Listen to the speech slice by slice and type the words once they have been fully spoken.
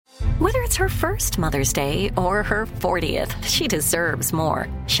Whether it's her first Mother's Day or her 40th, she deserves more.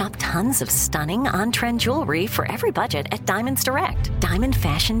 Shop tons of stunning on-trend jewelry for every budget at Diamonds Direct. Diamond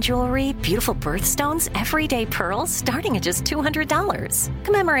fashion jewelry, beautiful birthstones, everyday pearls starting at just $200.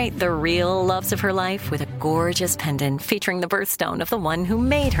 Commemorate the real loves of her life with a gorgeous pendant featuring the birthstone of the one who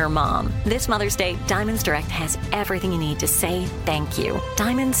made her mom. This Mother's Day, Diamonds Direct has everything you need to say thank you.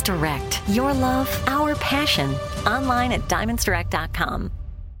 Diamonds Direct. Your love, our passion. Online at diamondsdirect.com.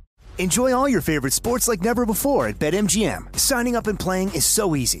 Enjoy all your favorite sports like never before at BetMGM. Signing up and playing is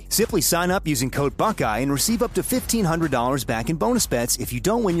so easy. Simply sign up using code Buckeye and receive up to $1,500 back in bonus bets if you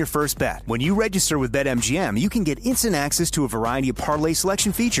don't win your first bet. When you register with BetMGM, you can get instant access to a variety of parlay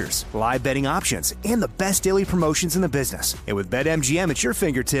selection features, live betting options, and the best daily promotions in the business. And with BetMGM at your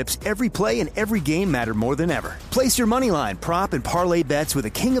fingertips, every play and every game matter more than ever. Place your moneyline, prop, and parlay bets with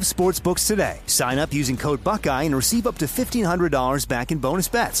the king of sportsbooks today. Sign up using code Buckeye and receive up to $1,500 back in bonus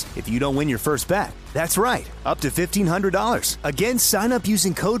bets if you don't win your first bet. That's right, up to $1,500. Again, sign up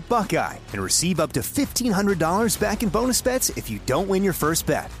using code Buckeye and receive up to $1,500 back in bonus bets if you don't win your first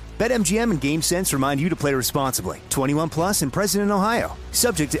bet. BetMGM and GameSense remind you to play responsibly. 21 plus and present in Ohio.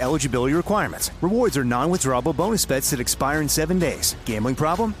 Subject to eligibility requirements. Rewards are non-withdrawable bonus bets that expire in 7 days. Gambling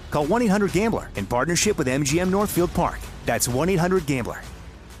problem? Call 1-800-GAMBLER in partnership with MGM Northfield Park. That's 1-800-GAMBLER.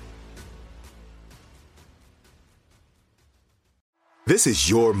 This is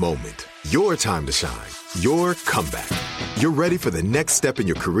your moment, your time to shine, your comeback. You're ready for the next step in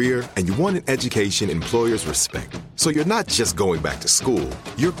your career, and you want an education employers respect. So you're not just going back to school,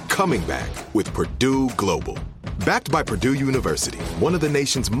 you're coming back with Purdue Global. Backed by Purdue University, one of the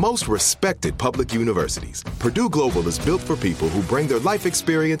nation's most respected public universities, Purdue Global is built for people who bring their life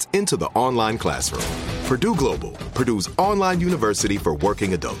experience into the online classroom. Purdue Global, Purdue's online university for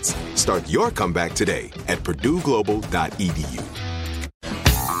working adults. Start your comeback today at purdueglobal.edu.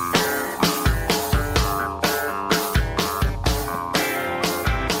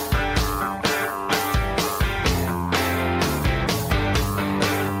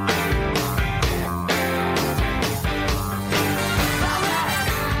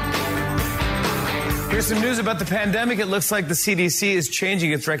 Some news about the pandemic. It looks like the CDC is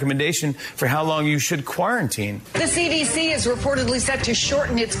changing its recommendation for how long you should quarantine. The CDC is reportedly set to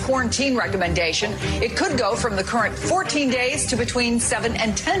shorten its quarantine recommendation. It could go from the current 14 days to between 7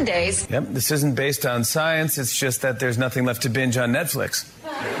 and 10 days. Yep, this isn't based on science. It's just that there's nothing left to binge on Netflix.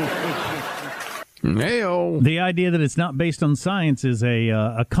 Hey-o. The idea that it's not based on science is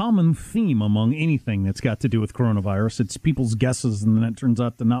a common theme among anything that's got to do with coronavirus. It's people's guesses, and then it turns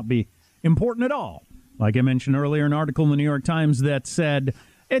out to not be important at all. Like I mentioned earlier, an article in the New York Times that said,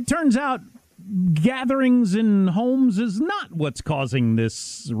 it turns out gatherings in homes is not what's causing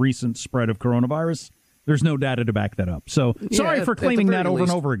this recent spread of coronavirus. There's no data to back that up. So sorry for claiming that over and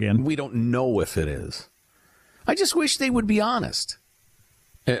over again. We don't know if it is. I just wish they would be honest.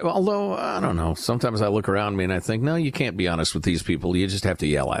 Although, I don't know, sometimes I look around me and I think, no, you can't be honest with these people. You just have to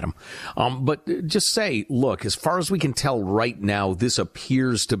yell at them. But just say, look, as far as we can tell right now, this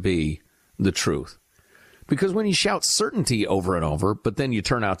appears to be the truth. Because when you shout certainty over and over, but then you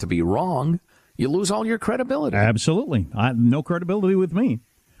turn out to be wrong, you lose all your credibility. Absolutely. No credibility with me.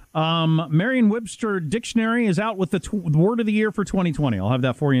 Merriam-Webster Dictionary is out with the word of the year for 2020. I'll have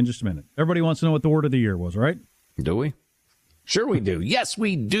that for you in just a minute. Everybody wants to know what the word of the year was, right? Do we? Sure we do. Yes,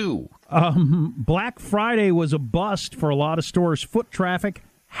 we do. Black Friday was a bust for a lot of stores. Foot traffic,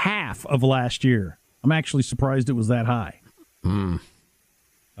 half of last year. I'm actually surprised it was that high.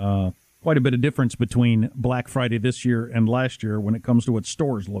 Quite a bit of difference between Black Friday this year and last year when it comes to what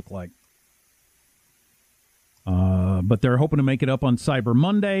stores look like. But they're hoping to make it up on Cyber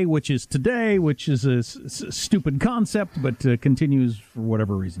Monday, which is today, which is a stupid concept, but continues for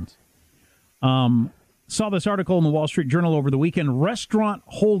whatever reasons. Saw this article in the Wall Street Journal over the weekend. Restaurant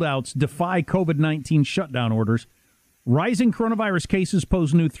holdouts defy COVID-19 shutdown orders. Rising coronavirus cases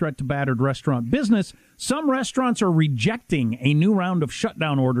pose new threat to battered restaurant business. Some restaurants are rejecting a new round of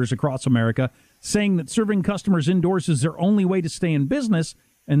shutdown orders across America, saying that serving customers indoors is their only way to stay in business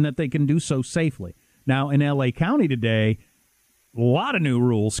and that they can do so safely. Now, in L.A. County today, a lot of new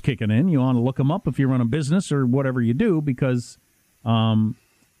rules kicking in. You want to look them up if you run a business or whatever you do, because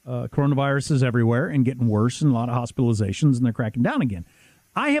coronavirus is everywhere and getting worse, and a lot of hospitalizations, and they're cracking down again.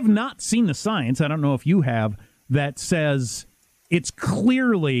 I have not seen the science, I don't know if you have, that says it's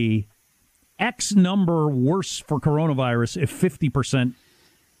clearly X number worse for coronavirus if 50%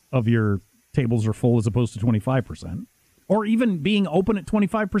 of your tables are full as opposed to 25%, or even being open at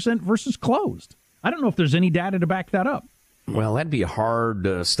 25% versus closed. I don't know if there's any data to back that up. Well, that'd be a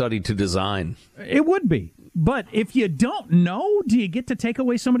hard study to design. It would be. But if you don't know, do you get to take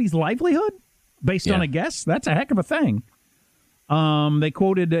away somebody's livelihood based on a guess? That's a heck of a thing. They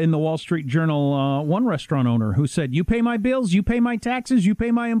quoted in the Wall Street Journal one restaurant owner who said, "You pay my bills, you pay my taxes, you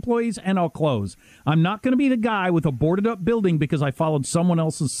pay my employees, and I'll close. I'm not going to be the guy with a boarded-up building because I followed someone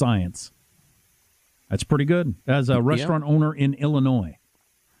else's science." That's pretty good as a restaurant owner in Illinois.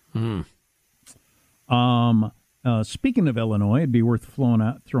 Speaking of Illinois, it'd be worth throwing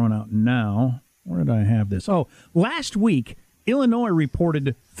out now. Where did I have this? Oh, last week, Illinois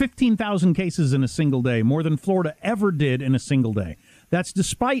reported 15,000 cases in a single day, more than Florida ever did in a single day. That's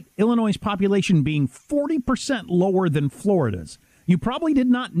despite Illinois' population being 40% lower than Florida's. You probably did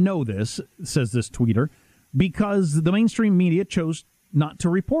not know this, says this tweeter, because the mainstream media chose not to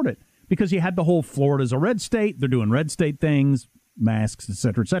report it. Because you had the whole Florida's a red state, they're doing red state things, masks, et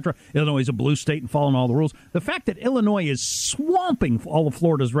cetera, et cetera. Illinois is a blue state and following all the rules. The fact that Illinois is swamping all of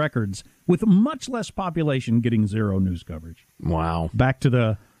Florida's records with much less population getting zero news coverage. Wow. Back to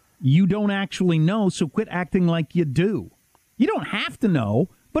the, you don't actually know, so quit acting like you do. You don't have to know,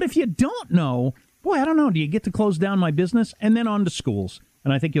 but if you don't know, boy, I don't know, do you get to close down my business? And then on to schools.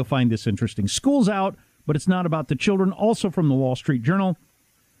 And I think you'll find this interesting. School's out, but it's not about the children. Also from the Wall Street Journal,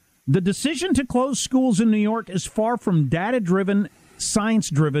 the decision to close schools in New York is far from data-driven,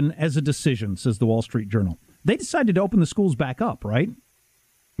 science-driven as a decision, says the Wall Street Journal. They decided to open the schools back up, right?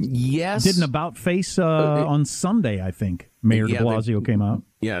 Yes. Did an about-face on Sunday, I think. Mayor de Blasio came out.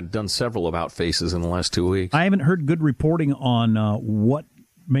 Yeah, done several about-faces in the last 2 weeks. I haven't heard good reporting on what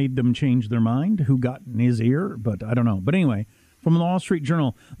made them change their mind, who got in his ear, but I don't know. But anyway, from the Wall Street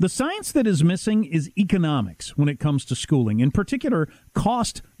Journal, the science that is missing is economics when it comes to schooling, in particular,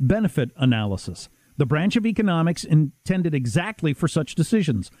 cost-benefit analysis. The branch of economics intended exactly for such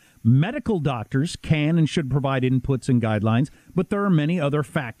decisions. Medical doctors can and should provide inputs and guidelines, but there are many other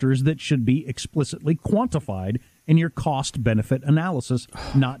factors that should be explicitly quantified in your cost-benefit analysis,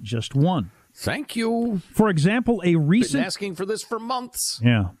 not just one. Thank you. For example, a recent... Been asking for this for months.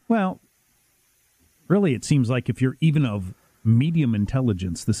 Yeah. Well, really, it seems like if you're even of medium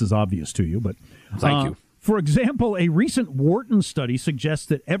intelligence, this is obvious to you, but... Thank you. For example, a recent Wharton study suggests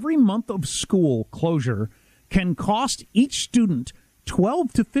that every month of school closure can cost each student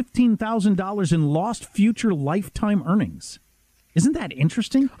 $12,000 to $15,000 in lost future lifetime earnings. Isn't that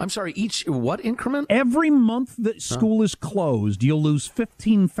interesting? I'm sorry, each what increment? Every month that school is closed, you'll lose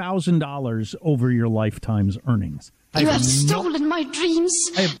 $15,000 over your lifetime's earnings. You have stolen my dreams.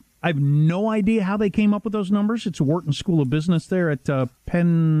 I have no idea how they came up with those numbers. It's Wharton School of Business there at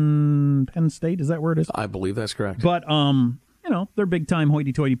Penn State. Is that where it is? I believe that's correct. But, they're big-time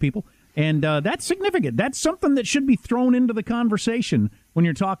hoity-toity people. And that's significant. That's something that should be thrown into the conversation when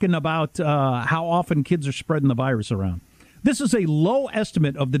you're talking about how often kids are spreading the virus around. This is a low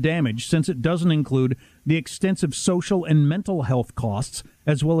estimate of the damage since it doesn't include the extensive social and mental health costs,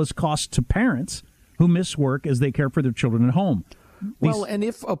 as well as costs to parents who miss work as they care for their children at home. Well, and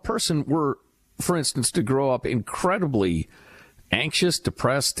if a person were, for instance, to grow up incredibly anxious,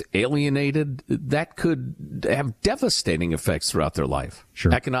 depressed, alienated, that could have devastating effects throughout their life,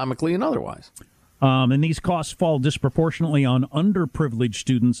 sure, economically and otherwise. And these costs fall disproportionately on underprivileged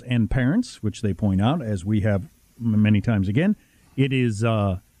students and parents, which they point out, as we have many times again. It is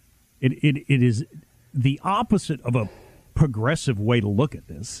it is the opposite of a progressive way to look at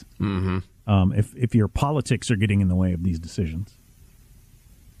this. Mm-hmm. If your politics are getting in the way of these decisions.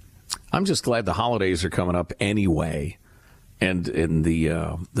 I'm just glad the holidays are coming up anyway, and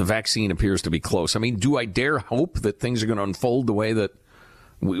the vaccine appears to be close. I mean, do I dare hope that things are going to unfold the way that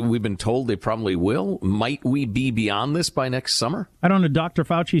we've been told they probably will? Might we be beyond this by next summer? I don't know. Dr.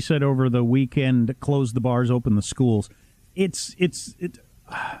 Fauci said over the weekend, close the bars, open the schools. It's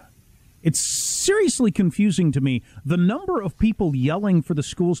seriously confusing to me. The number of people yelling for the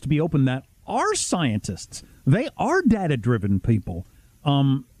schools to be open that are scientists, they are data-driven people.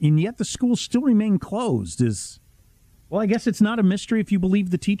 And yet the schools still remain closed well, I guess it's not a mystery if you believe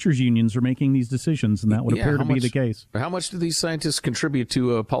the teachers' unions are making these decisions, and that would appear to be the case. How much do these scientists contribute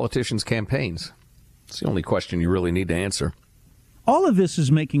to politicians' campaigns? It's the only question you really need to answer. All of this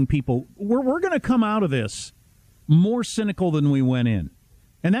is making people, we're going to come out of this more cynical than we went in.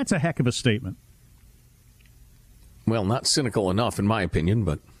 And that's a heck of a statement. Well, not cynical enough, in my opinion,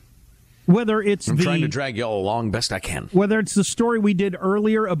 but... Whether it's I'm trying to drag you all along best I can. Whether it's the story we did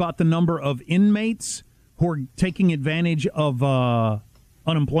earlier about the number of inmates who are taking advantage of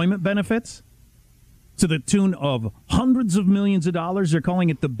unemployment benefits to the tune of hundreds of millions of dollars. They're calling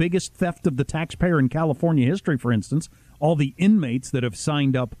it the biggest theft of the taxpayer in California history, for instance. All the inmates that have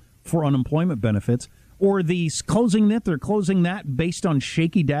signed up for unemployment benefits. or the closing this or closing that based on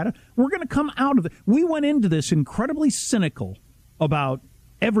shaky data. We're going to come out of it. We went into this incredibly cynical about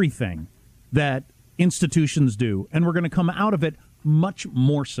everything that institutions do, and we're going to come out of it much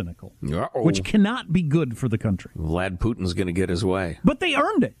more cynical, which cannot be good for the country. Vlad Putin's going to get his way. But they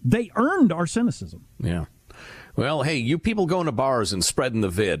earned it. They earned our cynicism. Yeah. Well, hey, you people going to bars and spreading the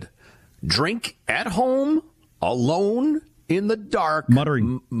vid. Drink at home, alone, in the dark,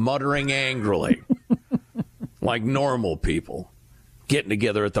 muttering angrily, like normal people. Getting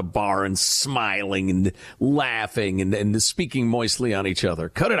together at the bar and smiling and laughing and speaking moistly on each other.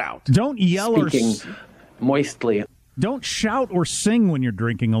 Cut it out. Don't yell speaking moistly. Don't shout or sing when you're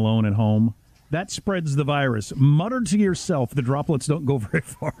drinking alone at home. That spreads the virus. Mutter to yourself. The droplets don't go very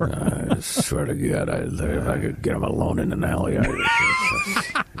far. I swear to God, if I could get him alone in an alley,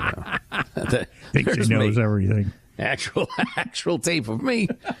 Thinks he knows everything. Actual tape of me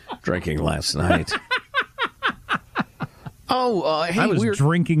drinking last night. Hey, I was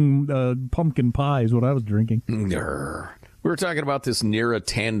drinking pumpkin pie is what I was drinking. We were talking about this Neera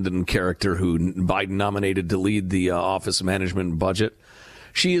Tanden character who Biden nominated to lead the Office of Management and Budget.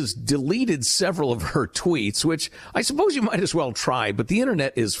 She has deleted several of her tweets, which I suppose you might as well try, but the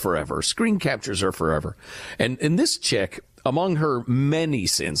internet is forever. Screen captures are forever. And this chick, among her many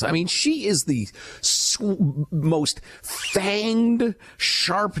sins, I mean, she is the most fanged,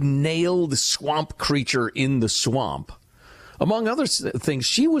 sharp-nailed swamp creature in the swamp. Among other things,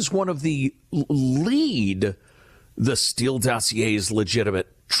 she was one of the lead. The Steele dossier is legitimate.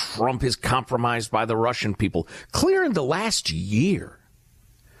 Trump is compromised by the Russian people. Clear in the last year.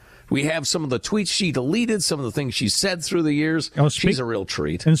 We have some of the tweets she deleted, some of the things she said through the years. She's a real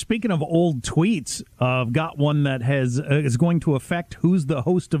treat. And speaking of old tweets, I've got one that is going to affect who's the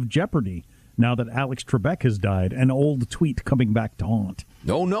host of Jeopardy now that Alex Trebek has died. An old tweet coming back to haunt.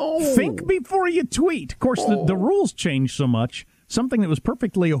 No. Think before you tweet. Of course, the rules change so much. Something that was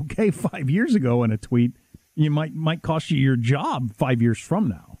perfectly okay 5 years ago in a tweet, you might cost you your job 5 years from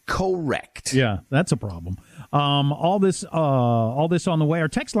now. Correct. Yeah, that's a problem. All this on the way. Our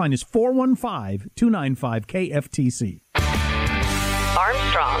text line is 415-295-KFTC.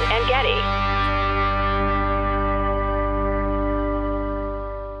 Armstrong and Getty.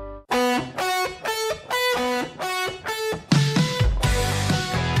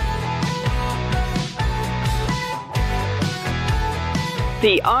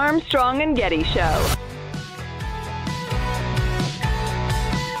 The Armstrong and Getty Show.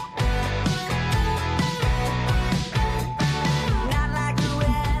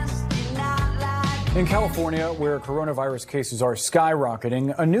 In California, where coronavirus cases are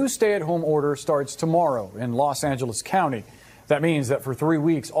skyrocketing, a new stay-at-home order starts tomorrow in Los Angeles County. That means that for 3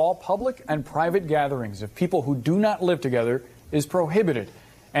 weeks, all public and private gatherings of people who do not live together is prohibited.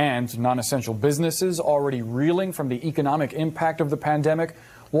 And non-essential businesses already reeling from the economic impact of the pandemic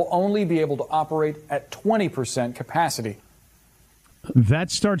will only be able to operate at 20% capacity.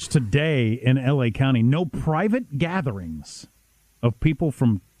 That starts today in L.A. County. No private gatherings of people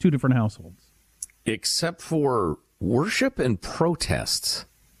from two different households. Except for worship and protests,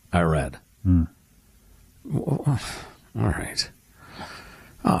 I read. All right.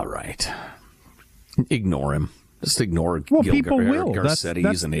 Ignore him. Just ignore Gil Garcetti.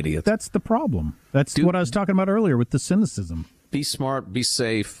 He's an idiot. That's the problem. That's what I was talking about earlier with the cynicism. Be smart, be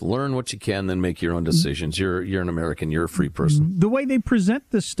safe, learn what you can, then make your own decisions. You're an American. You're a free person. The way they present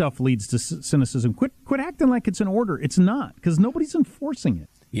this stuff leads to cynicism. Quit acting like it's an order. It's not, because nobody's enforcing it.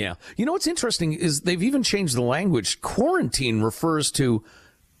 Yeah. You know what's interesting is they've even changed the language. Quarantine refers to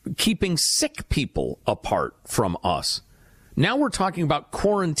keeping sick people apart from us. Now we're talking about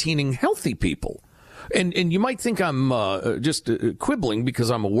quarantining healthy people. And you might think I'm just quibbling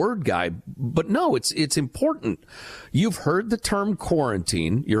because I'm a word guy, but no, it's important. You've heard the term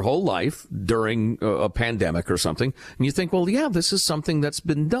quarantine your whole life during a pandemic or something, and you think, well, yeah, this is something that's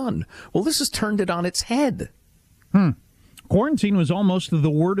been done. Well, this has turned it on its head. Quarantine was almost the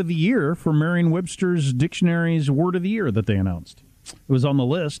word of the year for Merriam-Webster's Dictionary's word of the year that they announced. It was on the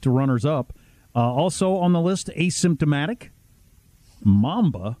list, runners up. Also on the list, asymptomatic,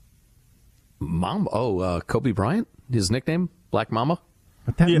 Mamba. Kobe Bryant, his nickname, Black Mamba.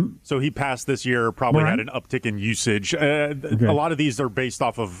 So he passed this year, probably had an uptick in usage. A lot of these are based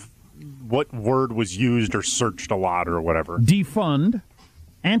off of what word was used or searched a lot or whatever. Defund,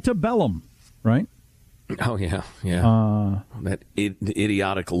 antebellum, right? Oh, yeah. That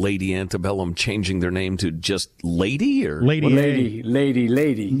idiotic Lady Antebellum changing their name to just Lady or Lady.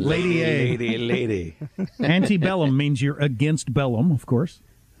 Antebellum means you're against bellum, of course.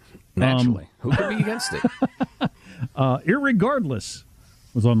 Naturally. Who could be against it? Irregardless,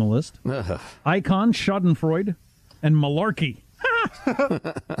 was on the list. Icon, Schadenfreude, and malarkey.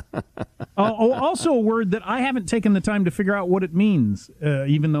 Also a word that I haven't taken the time to figure out what it means,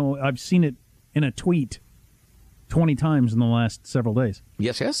 even though I've seen it in a tweet 20 times in the last several days.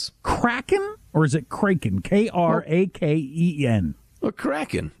 Yes. Kraken? Or is it Kraken? Kraken.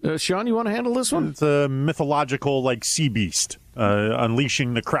 Kraken. Sean, you want to handle this one? It's a mythological, sea beast,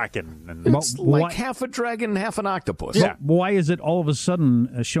 unleashing the Kraken. And it's like half a dragon, half an octopus. Yeah. Why is it all of a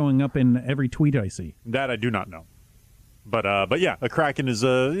sudden showing up in every tweet I see? That I do not know. But yeah, a Kraken is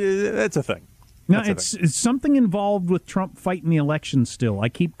it's a thing. No, it's something involved with Trump fighting the election still. I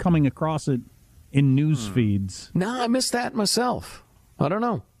keep coming across it in news feeds. No, I missed that myself. I don't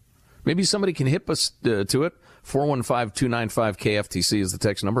know. Maybe somebody can hip us to it. 415-295-KFTC is the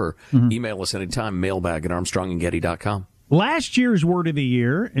text number. Email us anytime, mailbag@armstrongandgetty.com. Last year's word of the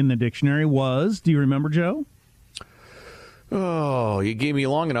year in the dictionary was, do you remember, Joe? Oh, you gave me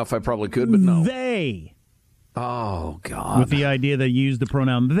long enough, I probably could, but no. They. Oh, God. With the idea that you use the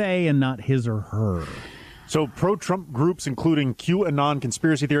pronoun they and not his or her. So pro-Trump groups, including QAnon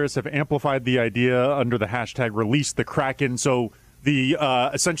conspiracy theorists, have amplified the idea under the hashtag Release the Kraken. So the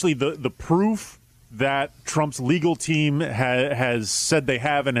essentially the proof that Trump's legal team has said they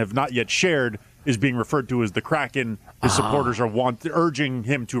have and have not yet shared is being referred to as the Kraken. His supporters are urging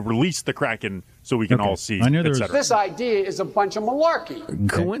him to release the Kraken so we can all see, etc. This idea is a bunch of malarkey. Okay.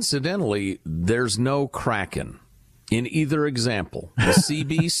 Coincidentally, there's no Kraken in either example, the sea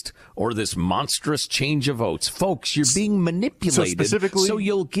beast or this monstrous change of votes. Folks, you're being manipulated so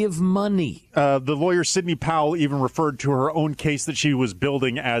you'll give money. The lawyer Sidney Powell even referred to her own case that she was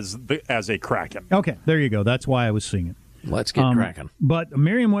building as a Kraken. Okay, there you go. That's why I was seeing it. Let's get cracking. But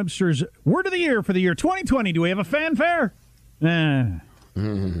Merriam-Webster's word of the year for the year 2020. Do we have a fanfare? The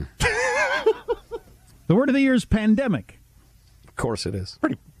word of the year is pandemic. Of course it is.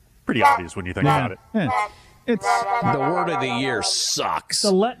 Pretty obvious when you think about it. Yeah. It's the word of the year sucks.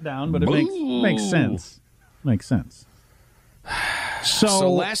 It's a letdown, but it makes sense. Makes sense.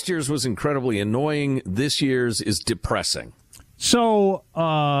 So last year's was incredibly annoying. This year's is depressing. So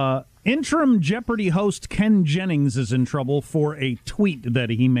interim Jeopardy host Ken Jennings is in trouble for a tweet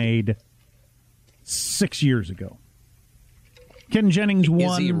that he made 6 years ago. Ken Jennings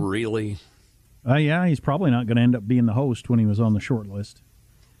won. Is he really? Yeah, he's probably not going to end up being the host when he was on the short list.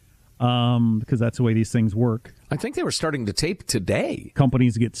 Because that's the way these things work. I think they were starting to tape today.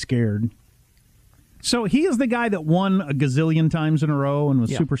 Companies get scared. So he is the guy that won a gazillion times in a row and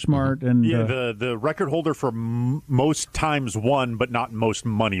was super smart. And the record holder for most times won, but not most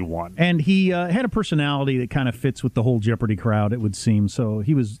money won. And he had a personality that kind of fits with the whole Jeopardy crowd, it would seem. So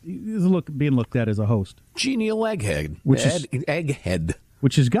he was being looked at as a host. Genial Egghead. Egghead.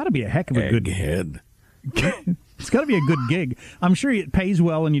 Which has got to be a heck of a good... Egghead. It's got to be a good gig. I'm sure it pays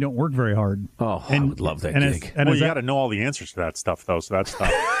well and you don't work very hard. Oh, I would love that gig. You got to know all the answers to that stuff, though, so that's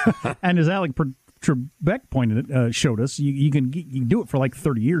tough. And as Alec Trebek showed us, you can do it for like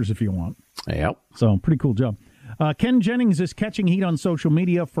 30 years if you want. Yep. So, pretty cool job. Ken Jennings is catching heat on social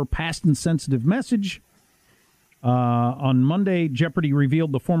media for past insensitive message. On Monday, Jeopardy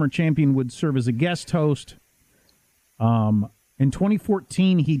revealed the former champion would serve as a guest host. In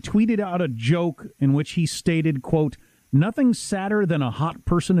 2014, he tweeted out a joke in which he stated, quote, "Nothing sadder than a hot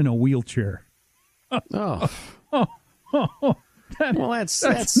person in a wheelchair." Well, that's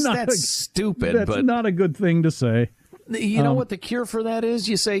stupid. That's not a good thing to say. You know what the cure for that is?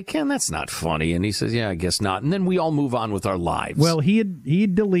 You say, "Ken, that's not funny," and he says, "Yeah, I guess not." And then we all move on with our lives. Well, he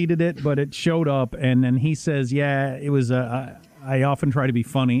deleted it, but it showed up, and then he says, "Yeah, it was. I often try to be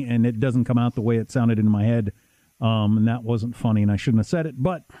funny, and it doesn't come out the way it sounded in my head." And that wasn't funny, and I shouldn't have said it.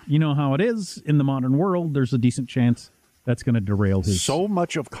 But you know how it is in the modern world. There's a decent chance that's going to derail his... So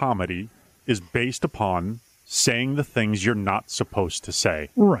much of comedy is based upon saying the things you're not supposed to say.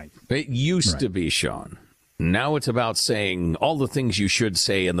 Right. It used to be, Sean. Now it's about saying all the things you should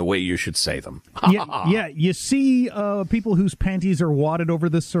say and the way you should say them. Yeah, you see people whose panties are wadded over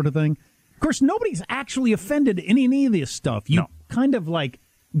this sort of thing. Of course, nobody's actually offended in any of this stuff. You kind of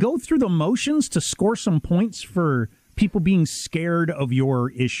go through the motions to score some points for people being scared of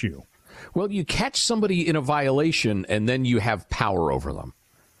your issue. Well, you catch somebody in a violation, and then you have power over them.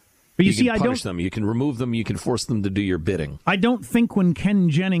 But you can punish them. You can remove them. You can force them to do your bidding. I don't think when Ken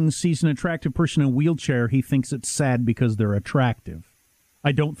Jennings sees an attractive person in a wheelchair, he thinks it's sad because they're attractive.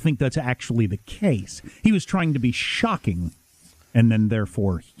 I don't think that's actually the case. He was trying to be shocking and then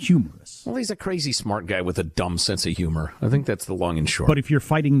therefore humorous. Well, he's a crazy smart guy with a dumb sense of humor. I think that's the long and short. But if you're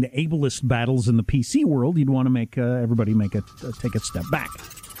fighting the ableist battles in the PC world, you'd want to make everybody take a step back.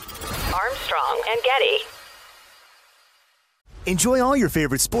 Armstrong and Getty. Enjoy all your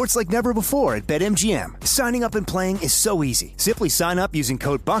favorite sports like never before at BetMGM. Signing up and playing is so easy. Simply sign up using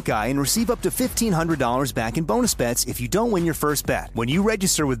code Buckeye and receive up to $1,500 back in bonus bets if you don't win your first bet. When you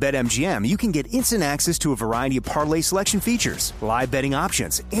register with BetMGM, you can get instant access to a variety of parlay selection features, live betting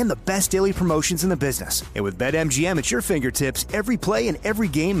options, and the best daily promotions in the business. And with BetMGM at your fingertips, every play and every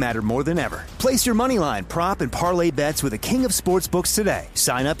game matter more than ever. Place your moneyline, prop, and parlay bets with the king of sportsbooks today.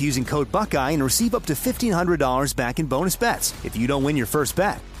 Sign up using code Buckeye and receive up to $1,500 back in bonus bets if you don't win your first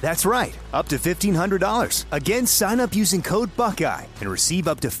bet. That's right, up to $1,500. Again, sign up using code Buckeye and receive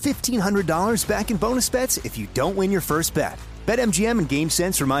up to $1,500 back in bonus bets if you don't win your first bet. BetMGM and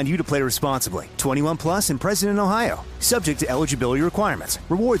GameSense remind you to play responsibly. 21 plus and present in Ohio. Subject to eligibility requirements.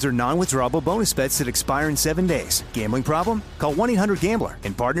 Rewards are non-withdrawable bonus bets that expire in 7 days. Gambling problem? Call 1-800-GAMBLER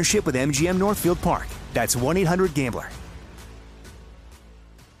in partnership with MGM Northfield Park. That's 1-800-GAMBLER.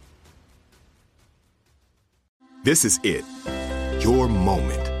 This is it. Your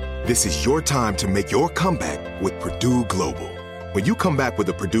moment. This is your time to make your comeback with Purdue Global. When you come back with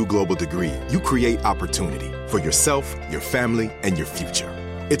a Purdue Global degree, you create opportunity for yourself, your family, and your future.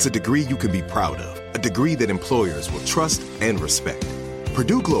 It's a degree you can be proud of, a degree that employers will trust and respect.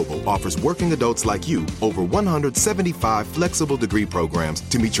 Purdue Global offers working adults like you over 175 flexible degree programs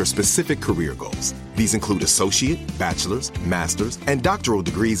to meet your specific career goals. These include associate, bachelor's, master's, and doctoral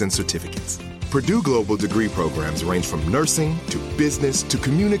degrees and certificates. Purdue Global degree programs range from nursing to business to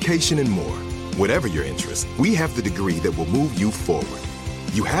communication and more. Whatever your interest, we have the degree that will move you forward.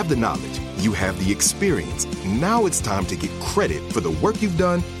 You have the knowledge, you have the experience. Now it's time to get credit for the work you've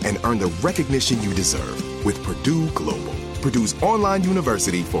done and earn the recognition you deserve with Purdue Global, Purdue's online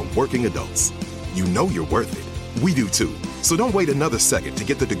university for working adults. You know you're worth it. We do too. So don't wait another second to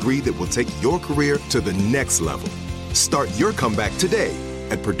get the degree that will take your career to the next level. Start your comeback today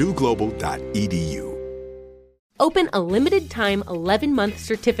at purdueglobal.edu. Open a limited-time 11-month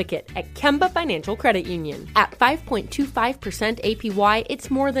certificate at Kemba Financial Credit Union. At 5.25% APY,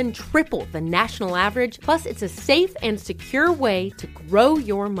 it's more than triple the national average, plus it's a safe and secure way to grow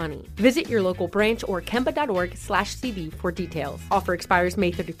your money. Visit your local branch or kemba.org/cb for details. Offer expires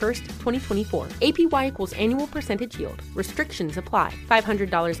May 31st, 2024. APY equals annual percentage yield. Restrictions apply.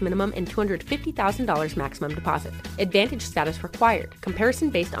 $500 minimum and $250,000 maximum deposit. Advantage status required.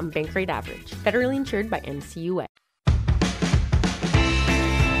 Comparison based on bank rate average. Federally insured by NCUA.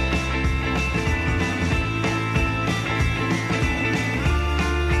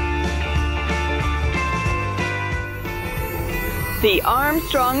 The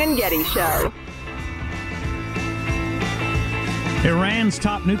Armstrong and Getty Show. Iran's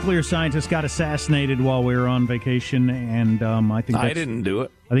top nuclear scientist got assassinated while we were on vacation, and I didn't do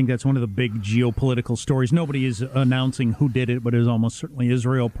it. I think that's one of the big geopolitical stories. Nobody is announcing who did it, but it was almost certainly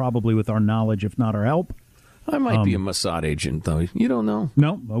Israel, probably with our knowledge, if not our help. I might be a Mossad agent, though. You don't know.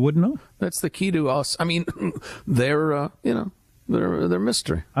 No, I wouldn't know. That's the key to us. I mean, they're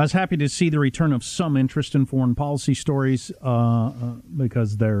mystery. I was happy to see the return of some interest in foreign policy stories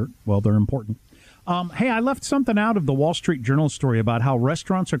because they're important. Hey, I left something out of the Wall Street Journal story about how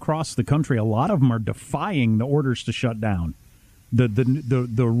restaurants across the country, a lot of them are defying the orders to shut down.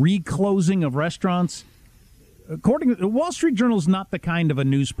 The reclosing of restaurants. According to the Wall Street Journal, is not the kind of a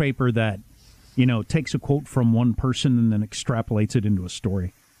newspaper that takes a quote from one person and then extrapolates it into a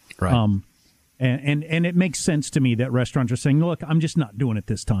story. Right. And it makes sense to me that restaurants are saying, look, I'm just not doing it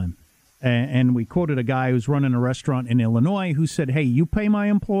this time. And we quoted a guy who's running a restaurant in Illinois who said, hey, you pay my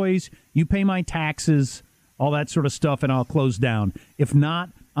employees, you pay my taxes, all that sort of stuff, and I'll close down. If not,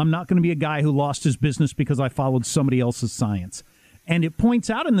 I'm not going to be a guy who lost his business because I followed somebody else's science. And it points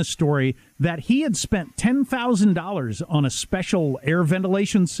out in the story that he had spent $10,000 on a special air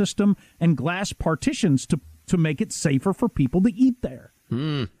ventilation system and glass partitions to make it safer for people to eat there.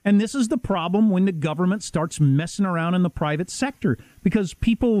 And this is the problem when the government starts messing around in the private sector, because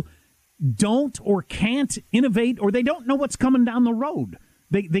people don't or can't innovate, or they don't know what's coming down the road.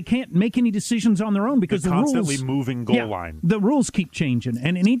 They can't make any decisions on their own because they're the rules constantly moving goal line. The rules keep changing,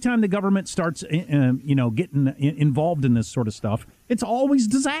 and anytime the government starts, getting involved in this sort of stuff, it's always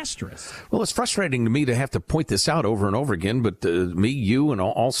disastrous. Well, it's frustrating to me to have to point this out over and over again, but me, you, and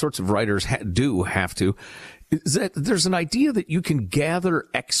all sorts of writers do have to. Is that there's an idea that you can gather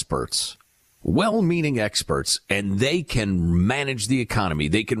experts, well-meaning experts, and they can manage the economy.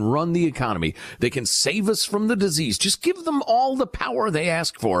 They can run the economy. They can save us from the disease. Just give them all the power they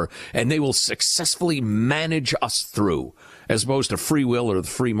ask for, and they will successfully manage us through, as opposed to free will or the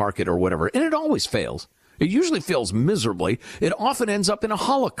free market or whatever. And it always fails. It usually fails miserably. It often ends up in a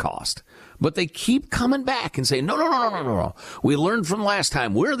Holocaust. But they keep coming back and saying, no. We learned from last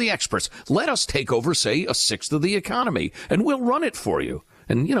time. We're the experts. Let us take over, say, a sixth of the economy, and we'll run it for you.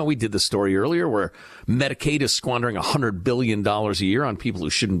 And, we did the story earlier where Medicaid is squandering $100 billion a year on people who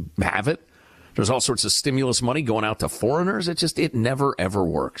shouldn't have it. There's all sorts of stimulus money going out to foreigners. It never, ever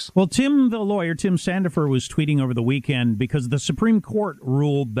works. Well, Tim, the lawyer, Tim Sandifer, was tweeting over the weekend because the Supreme Court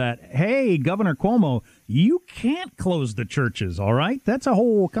ruled that, hey, Governor Cuomo, you can't close the churches, all right? That's a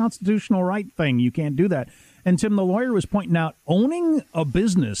whole constitutional right thing. You can't do that. And Tim, the lawyer, was pointing out owning a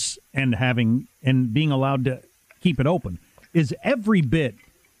business and being allowed to keep it open is every bit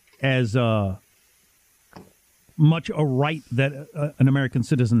as much a right that an American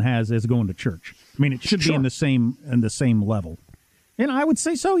citizen has as going to church. I mean, it should be in the same level. And I would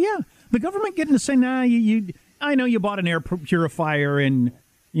say so, yeah. The government getting to say, nah, I know you bought an air purifier and,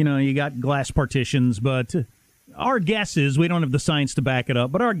 you got glass partitions, but our guess is, we don't have the science to back it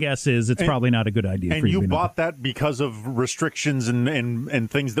up, but our guess is it's probably not a good idea for you. And you bought that because of restrictions and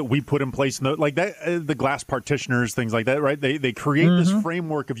things that we put in place, like that, the glass partitioners, things like that, right? They create this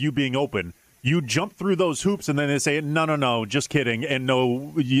framework of you being open. You jump through those hoops, and then they say, no, just kidding, and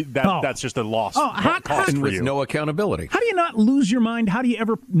that's just a loss. Cost and with no accountability. How do you not lose your mind? How do you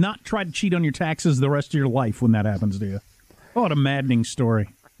ever not try to cheat on your taxes the rest of your life when that happens to you? Oh, what a maddening story.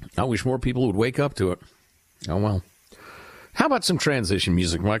 I wish more people would wake up to it. Oh, well. How about some transition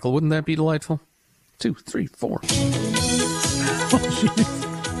music, Michael? Wouldn't that be delightful? 2, 3, 4. That's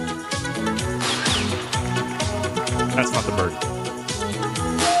not the bird.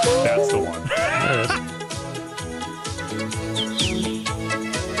 That's the one.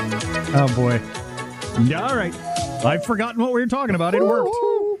 Oh, boy. All right. I've forgotten what we were talking about. It worked.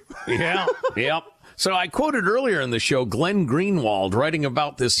 Yeah. Yep. So I quoted earlier in the show Glenn Greenwald writing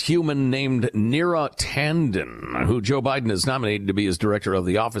about this human named Neera Tanden, who Joe Biden has nominated to be his director of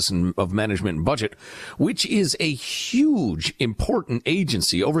the Office of Management and Budget, which is a huge, important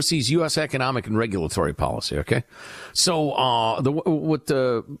agency, oversees U.S. economic and regulatory policy, okay? So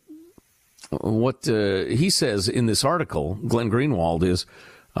what he says in this article, Glenn Greenwald, is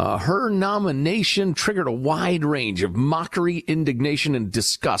her nomination triggered a wide range of mockery, indignation, and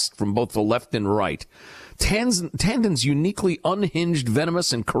disgust from both the left and right. Tanden's uniquely unhinged,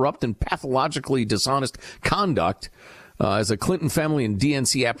 venomous, and corrupt and pathologically dishonest conduct as a Clinton family and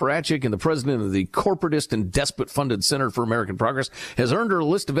DNC apparatchik and the president of the corporatist and despot-funded Center for American Progress has earned her a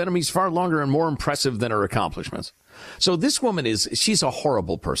list of enemies far longer and more impressive than her accomplishments. So this woman she's a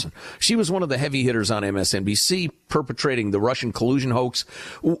horrible person. She was one of the heavy hitters on MSNBC, perpetrating the Russian collusion hoax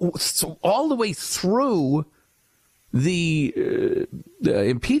all the way through the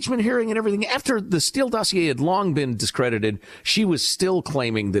impeachment hearing and everything. After the Steele dossier had long been discredited, she was still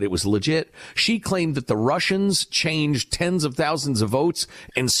claiming that it was legit. She claimed that the Russians changed tens of thousands of votes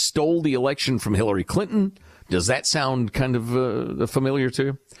and stole the election from Hillary Clinton. Does that sound kind of familiar to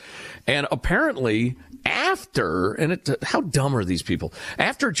you? And apparently how dumb are these people?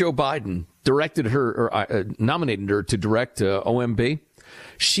 After Joe Biden directed her or nominated her to direct OMB,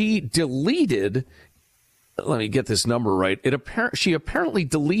 she deleted. Let me get this number right. She apparently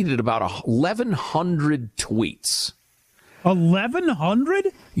deleted about 1,100 tweets. 1,100?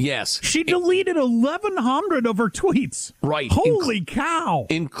 Yes. She deleted 1,100 of her tweets. Right. Holy cow.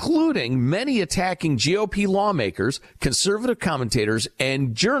 Including many attacking GOP lawmakers, conservative commentators,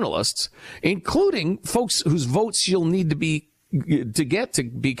 and journalists, including folks whose votes she'll need to get to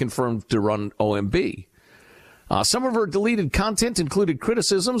be confirmed to run OMB. Some of her deleted content included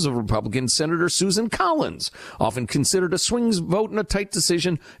criticisms of Republican Senator Susan Collins, often considered a swing vote in a tight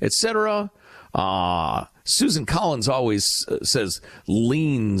decision, etc. Susan Collins always says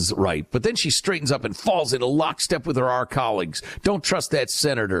leans right, but then she straightens up and falls into lockstep with our colleagues. Don't trust that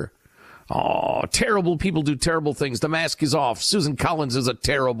senator. Oh, terrible people do terrible things. The mask is off. Susan Collins is a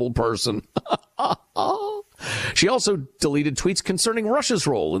terrible person. She also deleted tweets concerning Russia's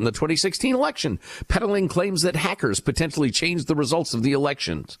role in the 2016 election, peddling claims that hackers potentially changed the results of the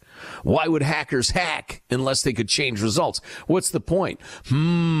elections. Why would hackers hack unless they could change results? What's the point?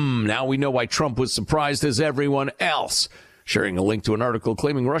 Now we know why Trump was surprised as everyone else. Sharing a link to an article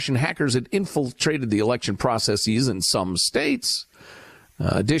claiming Russian hackers had infiltrated the election processes in some states.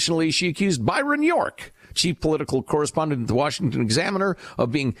 Additionally, she accused Byron York, chief political correspondent at the Washington Examiner,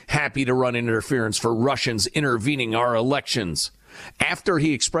 of being happy to run interference for Russians intervening our elections, after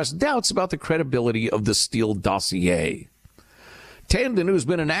he expressed doubts about the credibility of the Steele dossier. Tanden, who's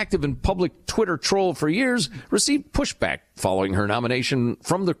been an active and public Twitter troll for years, received pushback following her nomination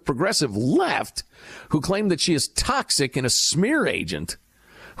from the progressive left, who claimed that she is toxic and a smear agent.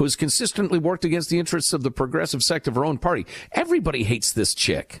 who has consistently worked against the interests of the progressive sect of her own party. Everybody hates this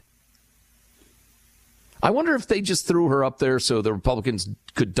chick. I wonder if they just threw her up there so the Republicans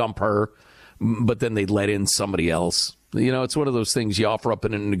could dump her, but then they'd let in somebody else. You know, it's one of those things you offer up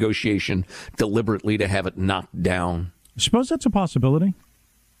in a negotiation deliberately to have it knocked down. I suppose that's a possibility.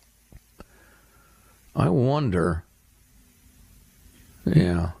 I wonder.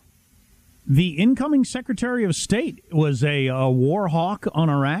 Yeah. The incoming Secretary of State was a war hawk on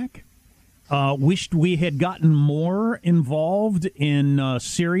Iraq. Wished we had gotten more involved in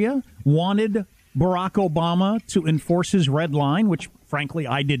Syria. Wanted Barack Obama to enforce his red line, which, frankly,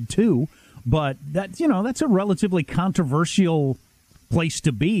 I did too. But that's a relatively controversial place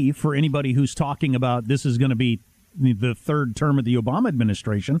to be for anybody who's talking about this is going to be the third term of the Obama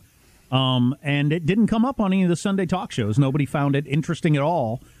administration. And it didn't come up on any of the Sunday talk shows. Nobody found it interesting at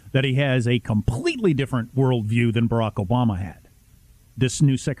all that he has a completely different worldview than Barack Obama had, this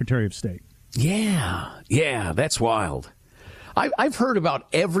new Secretary of State. Yeah, that's wild. I've heard about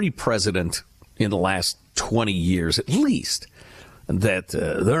every president in the last 20 years, at least, that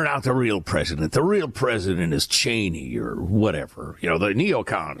they're not the real president. The real president is Cheney or whatever, the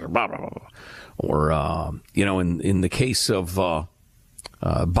neocons or blah, blah, blah. Or, in the case of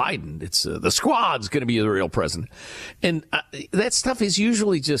Biden, it's the squad's going to be the real president. And that stuff is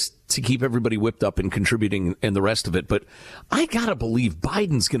usually just to keep everybody whipped up and contributing and the rest of it. But I got to believe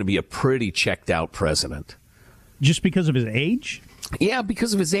Biden's going to be a pretty checked out president. Just because of his age? Yeah,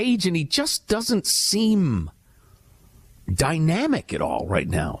 because of his age, and he just doesn't seem dynamic at all right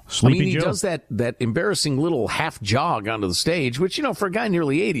now. He does that embarrassing little half jog onto the stage, which, for a guy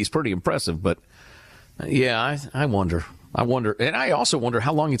nearly 80 is pretty impressive. But, yeah, I wonder. And I also wonder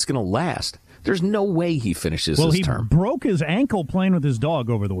how long it's going to last. There's no way he finishes his term. Well, he broke his ankle playing with his dog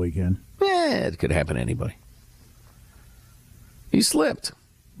over the weekend. It could happen to anybody. He slipped.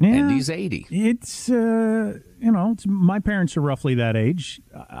 Yeah, and he's 80. It's, my parents are roughly that age.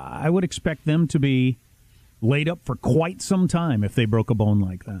 I would expect them to be laid up for quite some time if they broke a bone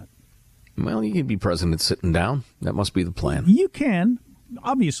like that. Well, you can be president sitting down. That must be the plan. You can.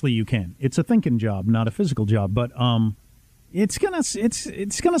 Obviously you can. It's a thinking job, not a physical job. But it's gonna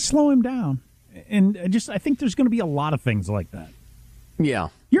slow him down. And I think there's going to be a lot of things like that. Yeah.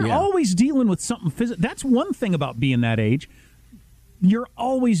 You're always dealing with something physical. That's one thing about being that age. You're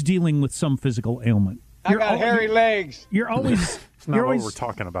always dealing with some physical ailment. I got hairy legs. You're always. It's not what we're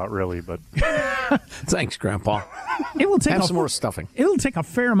talking about, really, but. Thanks, Grandpa. It will take some more stuffing. It'll take a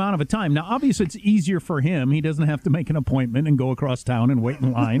fair amount of time. Now, obviously, it's easier for him. He doesn't have to make an appointment and go across town and wait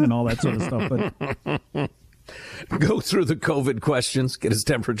in line and all that sort of stuff. But go through the COVID questions, get his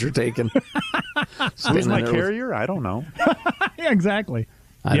temperature taken. Who's my carrier? I don't know. Yeah, exactly.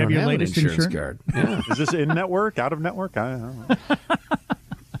 I don't have your have latest an insurance card. Yeah. Is this in-network, out-of-network? I don't know.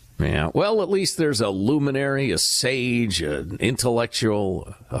 Yeah, well, at least there's a luminary, a sage, an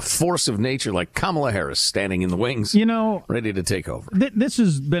intellectual, a force of nature like Kamala Harris standing in the wings, ready to take over. This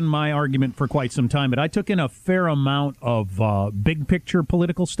has been my argument for quite some time, but I took in a fair amount of big-picture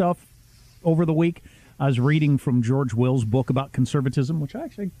political stuff over the week. I was reading from George Will's book about conservatism, which I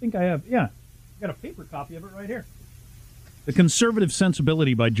actually think I have. Yeah, I've got a paper copy of it right here. The Conservative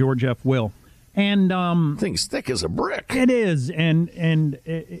Sensibility by George F. Will. And thing's thick as a brick. It is, and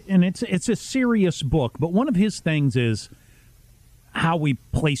it's a serious book. But one of his things is how we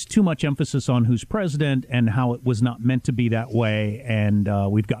place too much emphasis on who's president and how it was not meant to be that way, and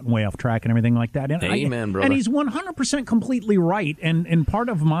we've gotten way off track and everything like that. And Amen, brother. And he's 100% completely right. And part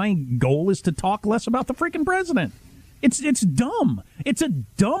of my goal is to talk less about the freaking president. It's dumb. It's a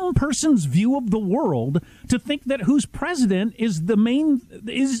dumb person's view of the world to think that who's president is the main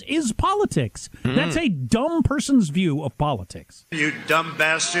is politics. Mm. That's a dumb person's view of politics. You dumb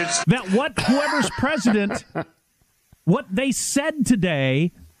bastards. That whoever's president, what they said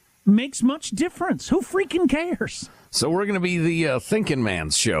today makes much difference. Who freaking cares? So we're going to be the thinking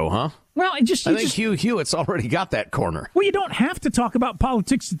man's show, huh? Well, I think Hugh Hewitt's already got that corner. Well, you don't have to talk about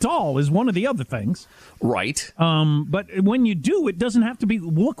politics at all is one of the other things. Right. But when you do, it doesn't have to be,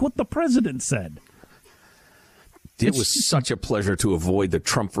 look what the president said. It was such a pleasure to avoid the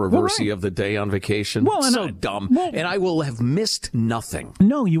Trump-reversy of the day on vacation. Well, so dumb. And I will have missed nothing.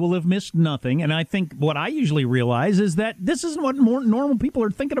 No, you will have missed nothing. And I think what I usually realize is that this isn't what more normal people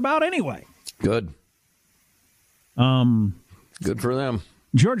are thinking about anyway. Good. Good for them.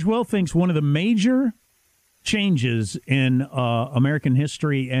 George Will thinks one of the major changes in American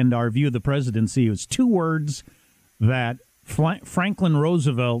history and our view of the presidency was two words that Franklin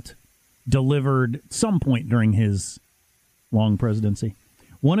Roosevelt delivered at some point during his long presidency.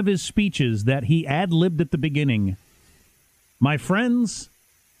 One of his speeches that he ad-libbed at the beginning, "My friends,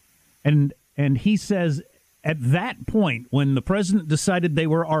 And he says at that point, when the president decided they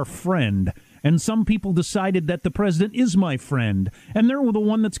were our friend, and some people decided that the president is my friend, and they're the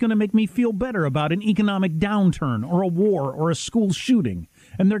one that's going to make me feel better about an economic downturn or a war or a school shooting,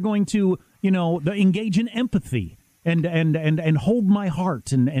 and they're going to, engage in empathy and hold my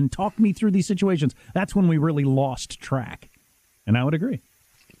heart and talk me through these situations. That's when we really lost track. And I would agree.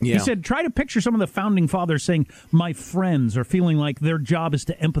 Yeah. He said, try to picture some of the founding fathers saying, my friends, or feeling like their job is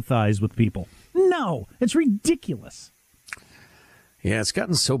to empathize with people. No, it's ridiculous. Yeah, it's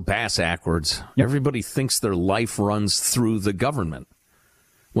gotten so bass-ackwards. Yep. Everybody thinks their life runs through the government,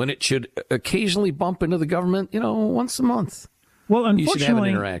 when it should occasionally bump into the government, once a month. Well, unfortunately, you should have an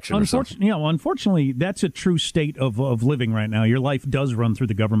interaction or something. Unfortunately, that's a true state of living right now. Your life does run through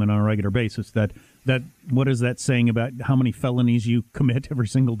the government on a regular basis. That what is that saying about how many felonies you commit every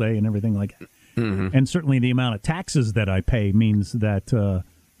single day and everything like that? Mm-hmm. And certainly the amount of taxes that I pay means that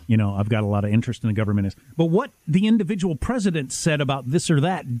I've got a lot of interest in the government. But what the individual president said about this or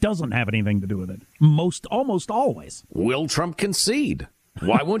that doesn't have anything to do with it. Almost always. Will Trump concede?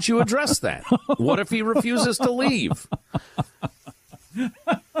 Why won't you address that? What if he refuses to leave?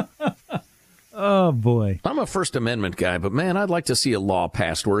 Oh, boy. I'm a First Amendment guy, but, man, I'd like to see a law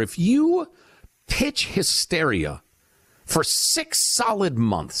passed where if you pitch hysteria for 6 solid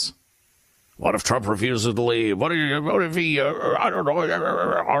months, what if Trump refuses to leave? What if he,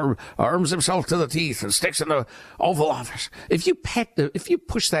 arms himself to the teeth and sticks in the Oval Office? If you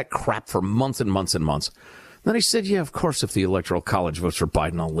push that crap for months and months and months, then he said, yeah, of course, if the Electoral College votes for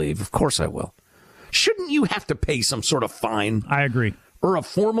Biden, I'll leave. Of course I will. Shouldn't you have to pay some sort of fine? I agree. Or a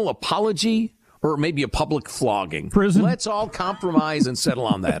formal apology? Or maybe a public flogging? Prison? Let's all compromise and settle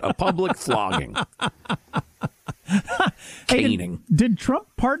on that. A public flogging. Caning. Hey, did Trump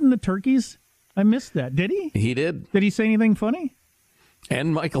pardon the turkeys? I missed that. Did he? He did. Did he say anything funny?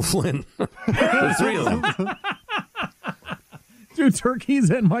 And Michael Flynn. The 3 of them. 2 turkeys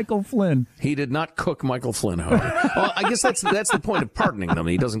and Michael Flynn. He did not cook Michael Flynn, however. Well, I guess that's the point of pardoning them.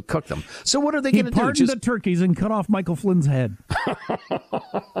 He doesn't cook them. So what are they going to do? He pardoned the turkeys and cut off Michael Flynn's head.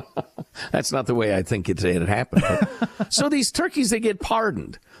 That's not the way I think it happened. So these turkeys, they get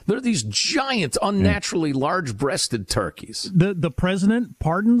pardoned. They're these giant, unnaturally large-breasted turkeys. The president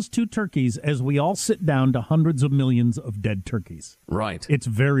pardons 2 turkeys as we all sit down to hundreds of millions of dead turkeys. Right. It's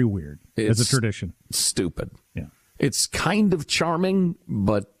very weird as a tradition. Stupid. Yeah. It's kind of charming,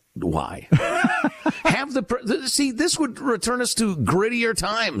 but why? See, this would return us to grittier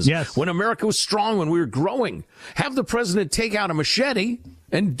times. Yes. When America was strong, when we were growing. Have the president take out a machete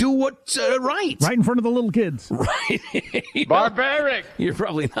and do what's right. Right in front of the little kids. Right. Barbaric. You're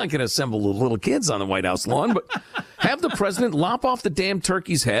probably not going to assemble the little kids on the White House lawn, but have the president lop off the damn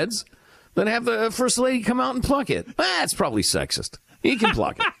turkeys' heads, then have the first lady come out and pluck it. That's probably sexist. He can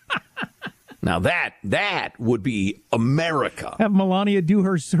pluck it. Now that would be America. Have Melania do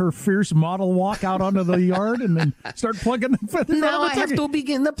her fierce model walk out onto the yard and then start plucking the Now I have to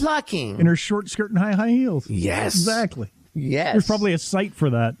begin the plucking. In her short skirt and high heels. Yes. Exactly. Yes. There's probably a site for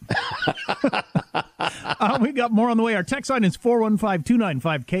that. We got more on the way. Our text line is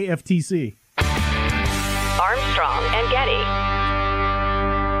 415-295-KFTC. Armstrong and Getty.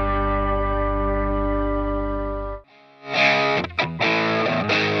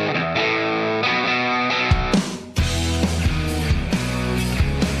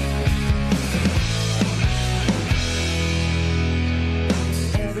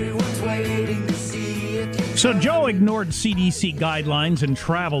 So Joe ignored CDC guidelines and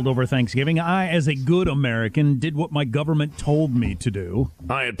traveled over Thanksgiving. I, as a good American, did what my government told me to do.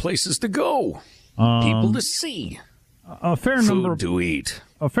 I had places to go, people to see, food to eat.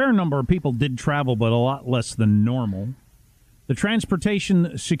 A fair number of people did travel, but a lot less than normal. The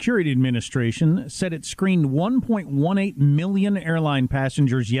Transportation Security Administration said it screened 1.18 million airline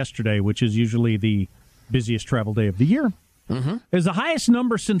passengers yesterday, which is usually the busiest travel day of the year. Mm-hmm. It's the highest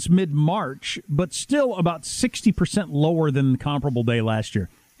number since mid-March, but still about 60% lower than the comparable day last year.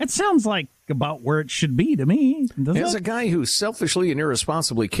 It sounds like about where it should be to me. As a guy who selfishly and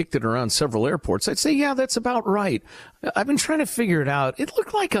irresponsibly kicked it around several airports, I'd say, yeah, that's about right. I've been trying to figure it out. It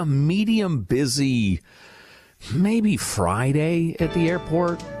looked like a medium busy, maybe Friday at the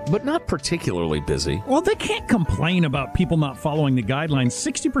airport, but not particularly busy. Well, they can't complain about people not following the guidelines.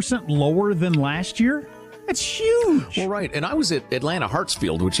 60% lower than last year? That's huge. Well, right. And I was at Atlanta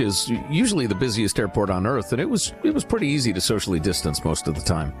Hartsfield, which is usually the busiest airport on earth, and it was pretty easy to socially distance most of the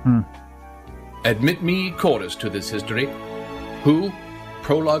time. Admit me, chorus to this history, who,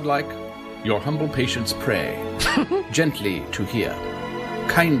 prologue like, your humble patience pray, gently to hear,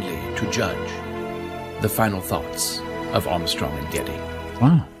 kindly to judge, the final thoughts of Armstrong and Getty.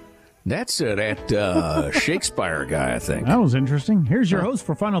 Wow. That's that Shakespeare guy, I think. That was interesting. Here's your host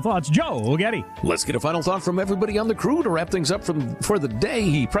for Final Thoughts, Joe Getty. Let's get a final thought from everybody on the crew to wrap things up for the day.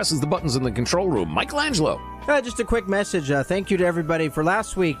 He presses the buttons in the control room. Michelangelo. Just a quick message. Thank you to everybody for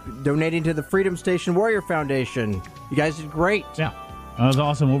last week donating to the Freedom Station Warrior Foundation. You guys did great. Yeah. That was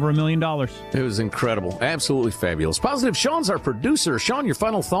awesome. Over $1 million. It was incredible. Absolutely fabulous. Positive Sean's our producer. Sean, your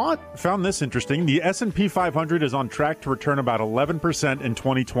final thought? I found this interesting. The S&P 500 is on track to return about 11% in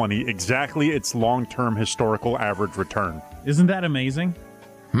 2020, exactly its long-term historical average return. Isn't that amazing?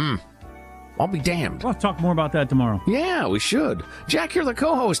 I'll be damned. We'll talk more about that tomorrow. Yeah, we should. Jack, you're the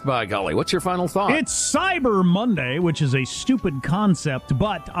co-host, by golly. What's your final thought? It's Cyber Monday, which is a stupid concept,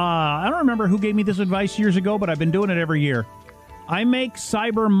 but I don't remember who gave me this advice years ago, but I've been doing it every year. I make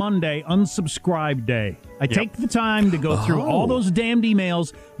Cyber Monday unsubscribe day. I take the time to go through all those damned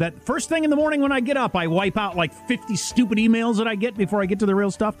emails that first thing in the morning when I get up, I wipe out like 50 stupid emails that I get before I get to the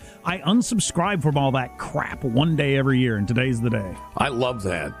real stuff. I unsubscribe from all that crap one day every year, and today's the day. I love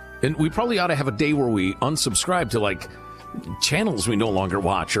that. And we probably ought to have a day where we unsubscribe to, like, channels we no longer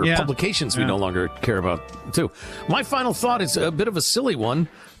watch or publications we no longer care about, too. My final thought is a bit of a silly one.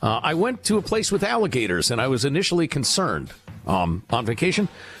 I went to a place with alligators, and I was initially concerned on vacation.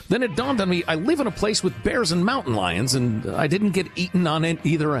 Then it dawned on me, I live in a place with bears and mountain lions, and I didn't get eaten on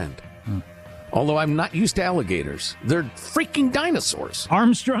either end. Although I'm not used to alligators. They're freaking dinosaurs.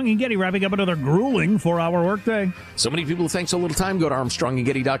 Armstrong and Getty wrapping up another grueling 4-hour workday. So many people think so little time. Go to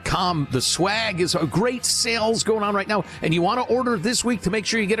ArmstrongandGetty.com. The swag is a great sales going on right now. And you want to order this week to make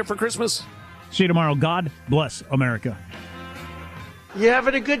sure you get it for Christmas? See you tomorrow. God bless America. You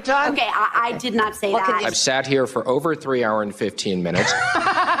having a good time? Okay, I did not say that. I've sat here for over 3 hours and 15 minutes.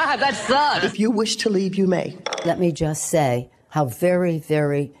 That sucks. If you wish to leave, you may. Let me just say how very,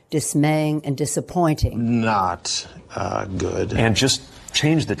 very dismaying and disappointing. Not good. And just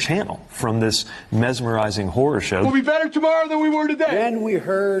change the channel from this mesmerizing horror show. We'll be better tomorrow than we were today. Then we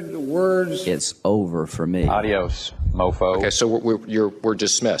heard the words, "It's over for me." Adios, mofo. Okay, so we're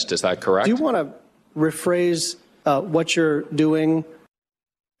dismissed. Is that correct? Do you want to rephrase what you're doing?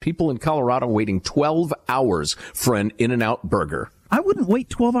 People in Colorado waiting 12 hours for an In-N-Out burger. I wouldn't wait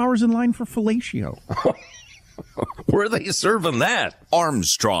 12 hours in line for fellatio. Where are they serving that?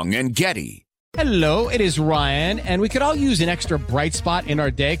 Armstrong and Getty. Hello, it is Ryan, and we could all use an extra bright spot in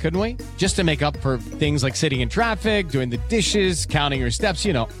our day, couldn't we? Just to make up for things like sitting in traffic, doing the dishes, counting your steps,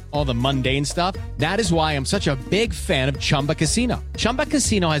 you know, all the mundane stuff. That is why I'm such a big fan of Chumba Casino. Chumba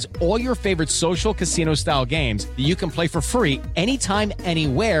Casino has all your favorite social casino-style games that you can play for free anytime,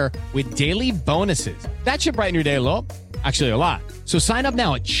 anywhere with daily bonuses. That should brighten your day a little. Actually, a lot. So sign up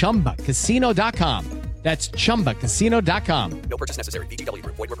now at ChumbaCasino.com. That's ChumbaCasino.com. No purchase necessary. VGW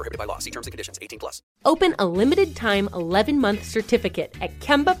Group. Void where prohibited by law. See terms and conditions. 18+. Open a limited-time 11-month certificate at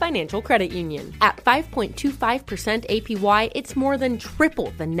Kemba Financial Credit Union. At 5.25% APY, it's more than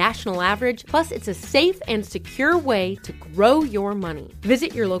triple the national average, plus it's a safe and secure way to grow your money.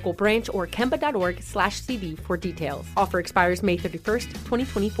 Visit your local branch or kemba.org/CD for details. Offer expires May 31st,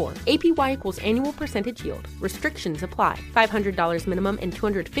 2024. APY equals annual percentage yield. Restrictions apply. $500 minimum and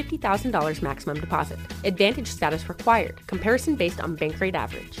 $250,000 maximum deposit. Advantage status required. Comparison based on bank rate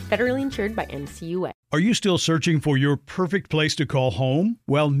average. Federally insured by NCUA. Are you still searching for your perfect place to call home?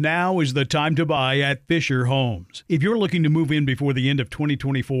 Well, now is the time to buy at Fisher Homes. If you're looking to move in before the end of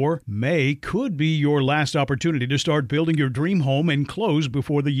 2024, May could be your last opportunity to start building your dream home and close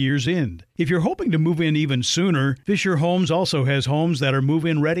before the year's end. If you're hoping to move in even sooner, Fisher Homes also has homes that are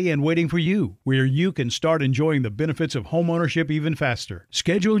move-in ready and waiting for you, where you can start enjoying the benefits of homeownership even faster.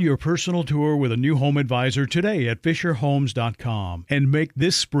 Schedule your personal tour with a new home advisor today at FisherHomes.com and make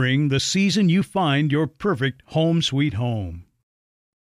this spring the season you find your perfect home sweet home.